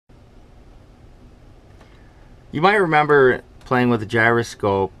You might remember playing with a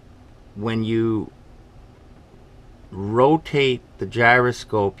gyroscope. When you rotate the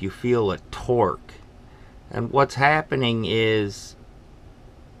gyroscope, you feel a torque. And what's happening is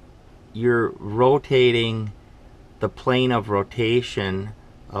you're rotating the plane of rotation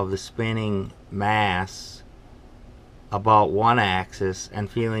of the spinning mass about one axis and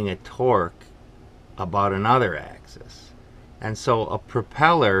feeling a torque about another axis. And so a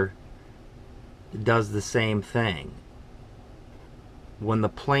propeller does the same thing. When the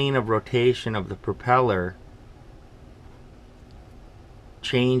plane of rotation of the propeller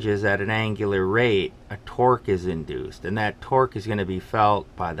changes at an angular rate, a torque is induced, and that torque is going to be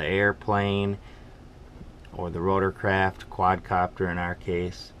felt by the airplane or the rotorcraft, quadcopter in our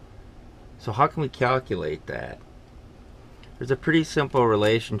case. So how can we calculate that? There's a pretty simple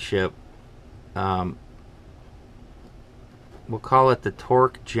relationship. We'll call it the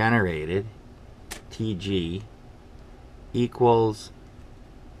torque generated, TG, equals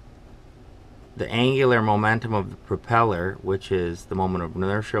the angular momentum of the propeller, which is the moment of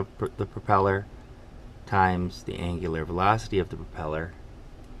inertia of the propeller, times the angular velocity of the propeller,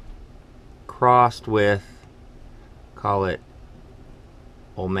 crossed with, call it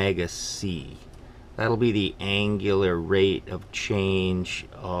omega c. That'll be the angular rate of change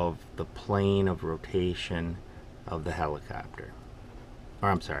of the plane of rotation of the helicopter. Or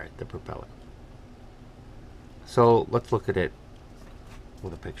I'm sorry, the propeller. So let's look at it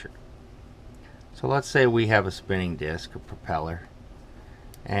with a picture. So let's say we have a spinning disc, a propeller,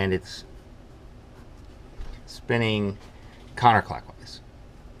 and it's spinning counterclockwise.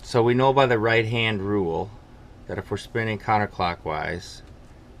 So we know by the right-hand rule that if we're spinning counterclockwise,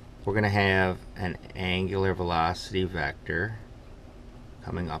 we're going to have an angular velocity vector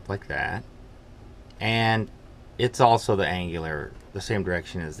coming up like that, and it's also the same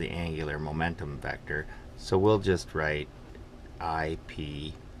direction as the angular momentum vector. So we'll just write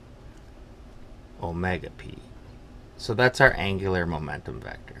IP omega p. So that's our angular momentum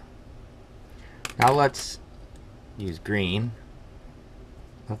vector. Now let's use green.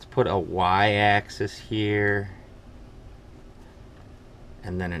 Let's put a y-axis here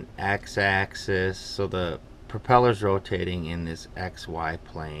and then an x-axis. So the propeller's rotating in this xy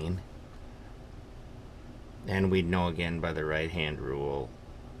plane, and we know again by the right hand rule,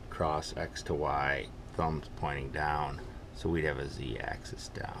 cross x to y, thumbs pointing down, so we'd have a z-axis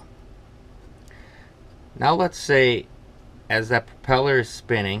down. Now let's say as that propeller is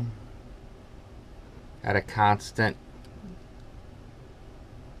spinning at a constant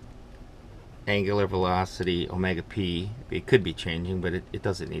angular velocity omega p, it could be changing, but it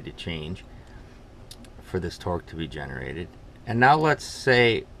doesn't need to change for this torque to be generated. And now let's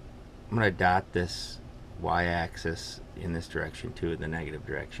say I'm going to dot this y-axis in this direction too, in the negative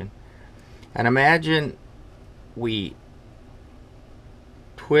direction. And imagine we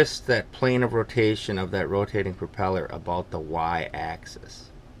twist that plane of rotation of that rotating propeller about the y-axis.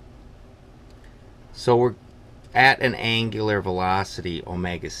 So we're at an angular velocity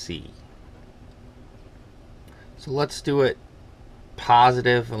omega c. So let's do it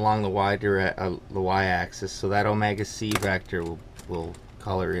positive along the y-axis. So that omega c vector we'll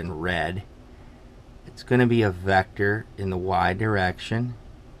color in red. It's going to be a vector in the y direction,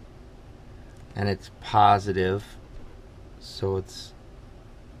 and it's positive, so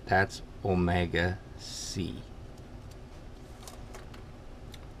that's omega c.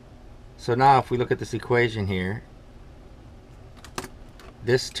 So now if we look at this equation here,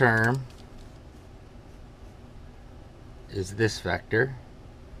 this term is this vector,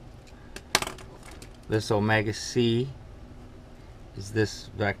 this omega c is this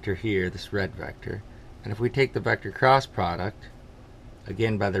vector here, this red vector, and if we take the vector cross product,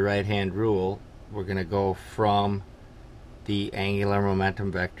 again by the right hand rule, we're going to go from the angular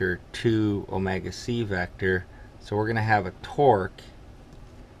momentum vector to omega c vector. So we're going to have a torque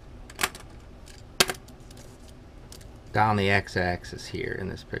down the x-axis here in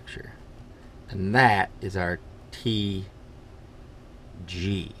this picture, and that is our TG.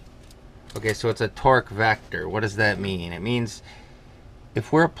 Okay, so it's a torque vector. What does that mean? It means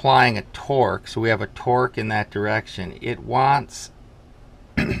if we're applying a torque, so we have a torque in that direction, it wants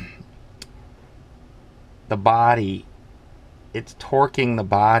the body, it's torquing the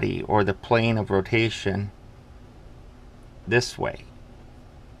body or the plane of rotation this way.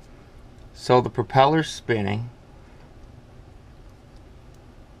 So the propeller's spinning,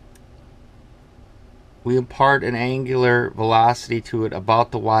 we impart an angular velocity to it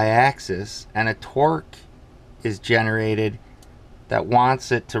about the y-axis, and a torque is generated that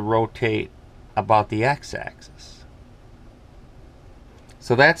wants it to rotate about the x-axis.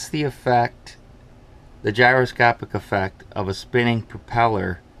 So that's the effect the gyroscopic effect of a spinning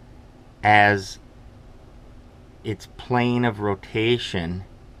propeller as its plane of rotation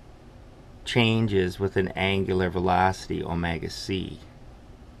changes with an angular velocity omega c.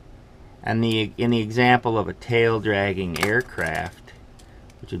 And in the example of a tail dragging aircraft,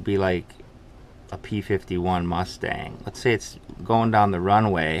 which would be like a P-51 Mustang, let's say it's going down the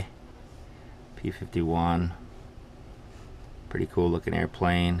runway, P-51, pretty cool looking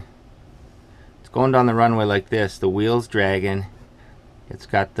airplane. It's going down the runway like this, the wheels dragging, it's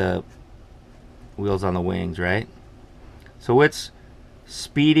got the wheels on the wings, right? So it's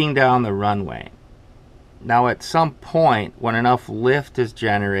speeding down the runway. Now at some point, when enough lift is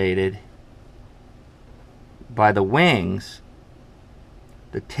generated by the wings,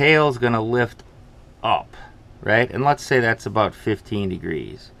 the tail's going to lift up, right? And let's say that's about 15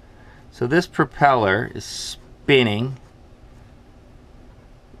 degrees. So this propeller is spinning.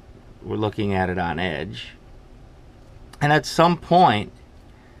 We're looking at it on edge. And at some point,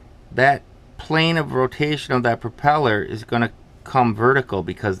 that plane of rotation of that propeller is going to come vertical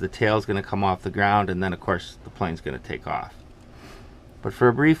because the tail is going to come off the ground, and then of course the plane's going to take off. But for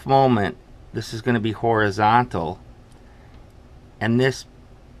a brief moment, this is going to be horizontal, and this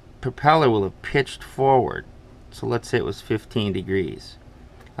propeller will have pitched forward. So let's say it was 15 degrees,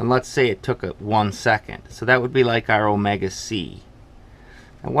 and let's say it took 1 second. So that would be like our omega c.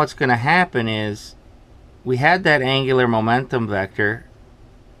 And what's going to happen is we had that angular momentum vector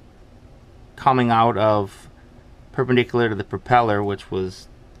coming out of perpendicular to the propeller, which was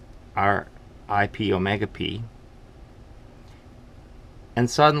our IP omega p, and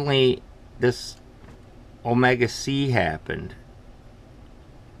suddenly this omega c happened.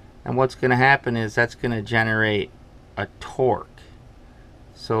 And what's going to happen is that's going to generate a torque.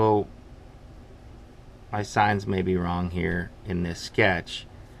 So my signs may be wrong here in this sketch,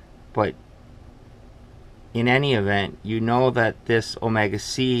 but in any event, you know that this omega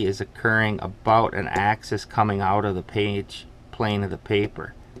c is occurring about an axis coming out of the plane of the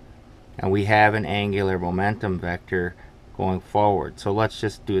paper, and we have an angular momentum vector going forward. So let's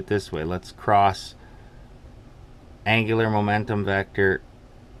just do it this way. Let's cross angular momentum vector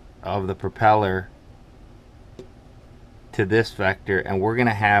of the propeller to this vector, and we're going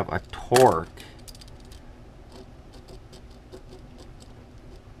to have a torque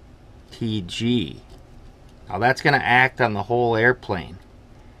Tg. Now that's going to act on the whole airplane.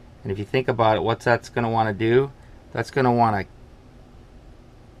 And if you think about it, what's that's going to want to do? That's going to want to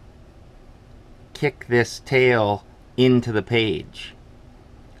kick this tail into the page.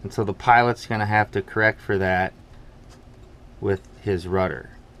 And so the pilot's going to have to correct for that with his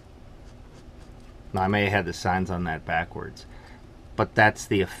rudder. Now I may have had the signs on that backwards, but that's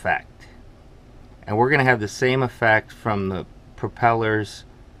the effect. And we're going to have the same effect from the propellers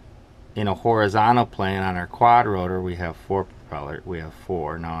in a horizontal plane on our quad rotor. We have four propellers. We have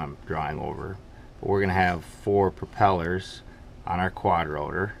four. Now I'm drawing over. But we're going to have 4 propellers on our quad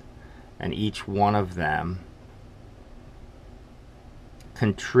rotor, and each one of them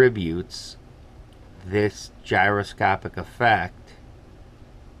contributes this gyroscopic effect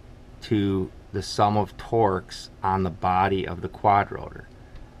to the sum of torques on the body of the quad rotor.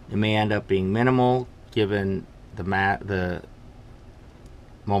 It may end up being minimal given the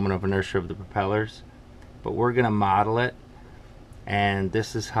moment of inertia of the propellers, but we're going to model it, and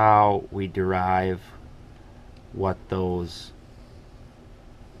this is how we derive what those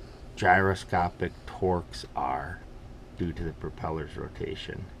gyroscopic torques are due to the propeller's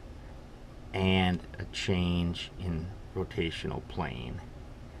rotation and a change in rotational plane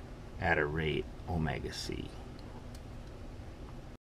at a rate omega c.